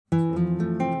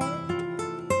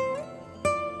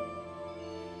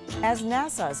As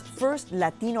NASA's first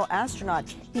Latino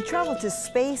astronaut, he traveled to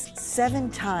space 7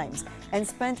 times and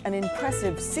spent an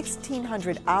impressive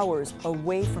 1,600 hours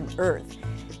away from Earth.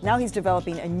 Now he's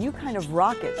developing a new kind of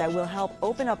rocket that will help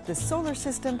open up the solar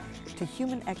system to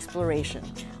human exploration.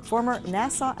 Former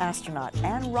NASA astronaut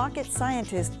and rocket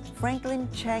scientist Franklin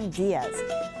Chang Diaz.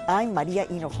 I'm Maria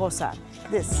Hinojosa.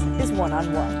 This is One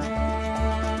on One.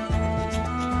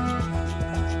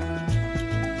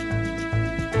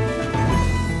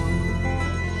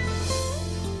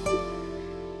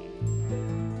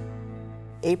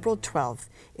 April 12th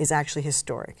is actually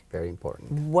historic. Very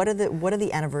important. What are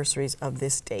the anniversaries of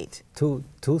this date?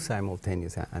 Two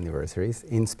simultaneous anniversaries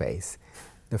in space.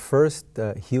 The first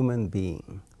human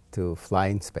being to fly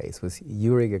in space was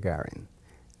Yuri Gagarin,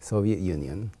 Soviet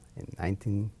Union, in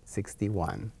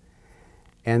 1961.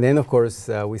 And then, of course,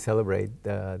 we celebrate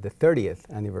the 30th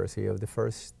anniversary of the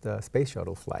first Space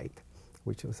Shuttle flight,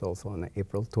 which was also on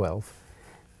April 12th.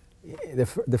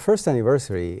 The first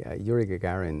anniversary, Yuri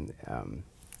Gagarin,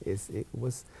 it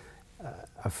was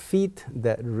a feat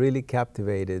that really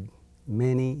captivated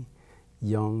many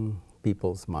young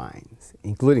people's minds,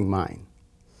 including mine.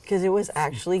 Because it was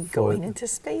actually going into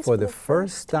space. For the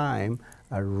first time,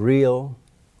 a real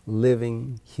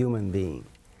living human being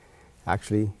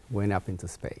actually went up into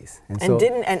space.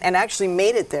 And actually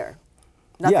made it there.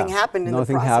 Nothing happened in the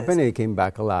process. Nothing happened, it came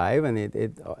back alive, and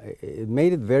it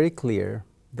made it very clear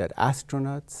that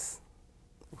astronauts,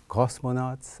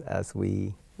 cosmonauts, as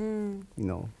we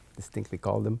distinctly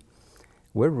call them,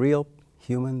 were real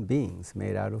human beings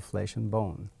made out of flesh and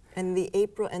bone. And the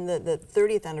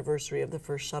 30th anniversary of the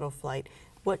first shuttle flight,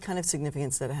 what kind of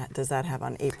significance does that have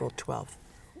on April 12th?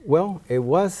 Well, it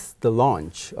was the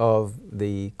launch of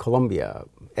the Columbia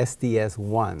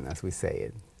STS-1, as we say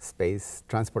it, Space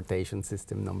Transportation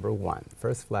System number 1.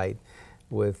 First flight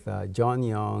with John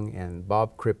Young and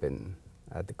Bob Crippen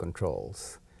at the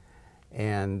controls.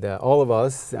 And all of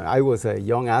us, I was a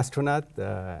young astronaut,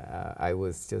 I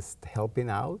was just helping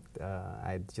out.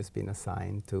 I'd just been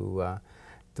assigned to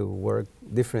work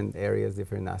different areas,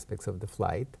 different aspects of the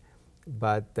flight.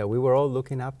 But we were all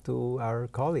looking up to our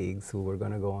colleagues who were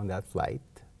going to go on that flight.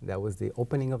 That was the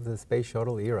opening of the Space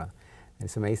Shuttle era. And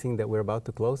it's amazing that we're about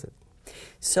to close it.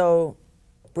 So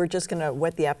we're just going to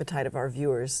whet the appetite of our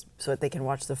viewers so that they can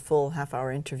watch the full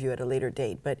half-hour interview at a later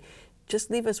date. But just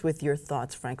leave us with your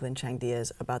thoughts, Franklin Chang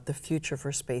Diaz, about the future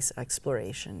for space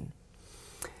exploration.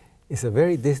 It's a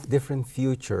very different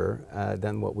future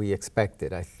than what we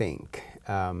expected, I think.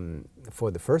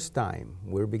 For the first time,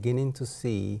 we're beginning to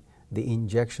see the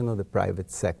injection of the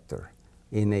private sector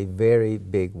in a very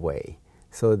big way,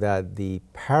 so that the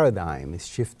paradigm is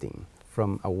shifting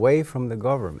away from the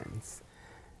governments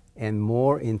and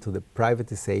more into the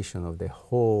privatization of the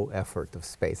whole effort of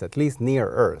space, at least near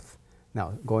Earth.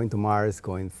 Now, going to Mars,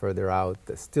 going further out,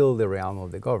 still the realm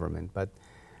of the government, but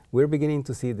we're beginning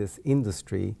to see this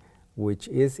industry, which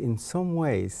is in some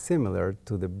ways similar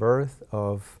to the birth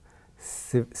of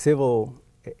civil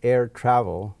air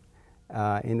travel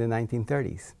in the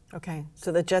 1930s. Okay,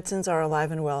 so the Jetsons are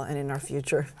alive and well and in our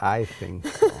future. I think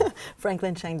so.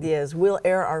 Franklin Chang Diaz. We'll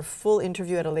air our full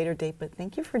interview at a later date, but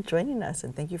thank you for joining us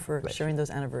and thank you for sharing those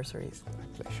anniversaries.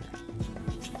 My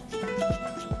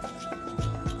pleasure.